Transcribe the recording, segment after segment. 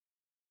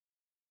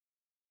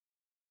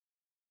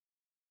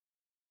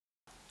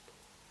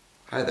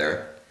Hi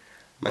there,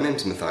 my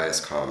name's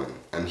Matthias Common.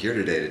 I'm here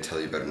today to tell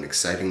you about an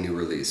exciting new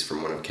release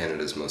from one of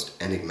Canada's most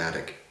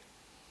enigmatic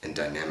and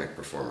dynamic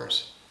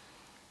performers.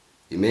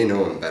 You may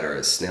know him better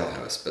as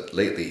Snailhouse, but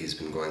lately he's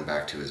been going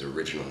back to his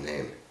original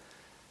name,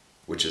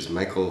 which is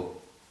Michael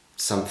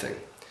something.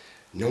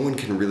 No one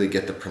can really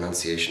get the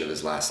pronunciation of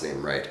his last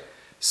name right,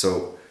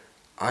 so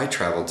I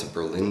traveled to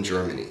Berlin,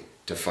 Germany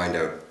to find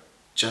out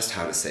just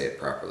how to say it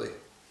properly.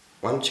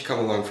 Why don't you come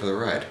along for the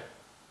ride?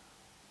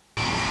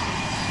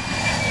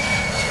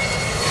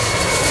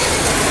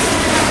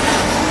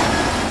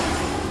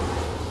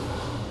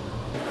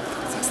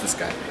 That's this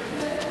guy.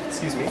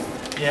 Excuse me?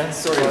 Yeah.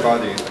 Sorry to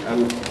bother you.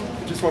 I'm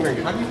just wondering,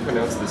 how do you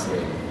pronounce this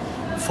name?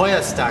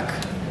 Feuerstack.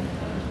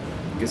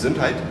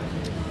 Gesundheit?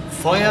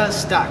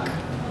 Feuerstack.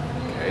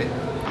 Okay.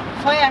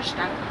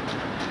 Feuerstack.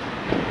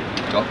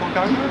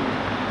 Doppelganger?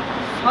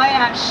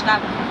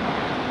 Feuerstack.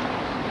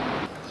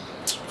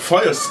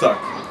 Feuerstack.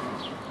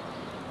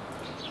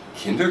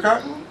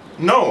 Kindergarten?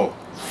 No,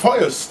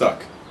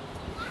 Feuerstack.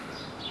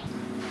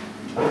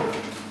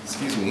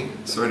 Excuse me,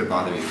 sorry to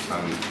bother you.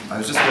 I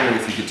was just wondering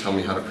if you could tell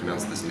me how to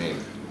pronounce this name.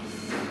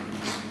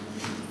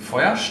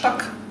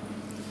 Feuerstack?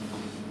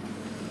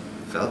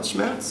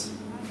 Weltschmerz?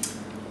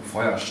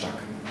 Feuerstack.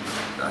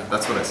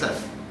 That's what I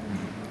said.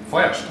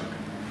 Feuerstack.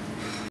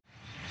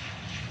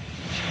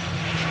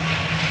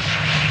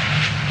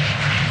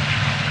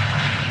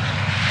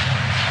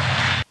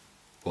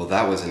 Well,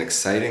 that was an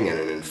exciting and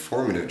an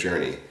informative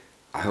journey.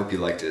 I hope you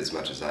liked it as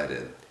much as I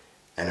did.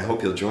 And I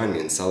hope you'll join me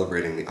in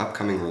celebrating the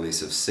upcoming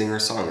release of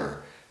Singer-Songer,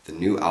 the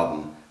new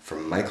album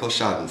from Michael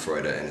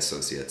Schadenfreude and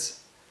Associates.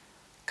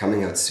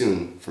 Coming out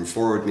soon from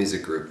Forward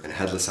Music Group and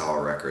Headless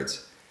Owl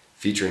Records,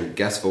 featuring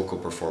guest vocal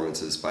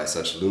performances by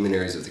such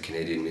luminaries of the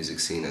Canadian music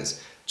scene as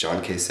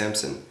John K.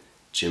 Sampson,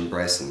 Jim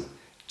Bryson,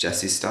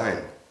 Jesse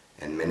Stein,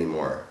 and many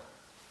more.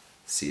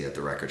 See you at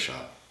the record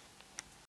shop.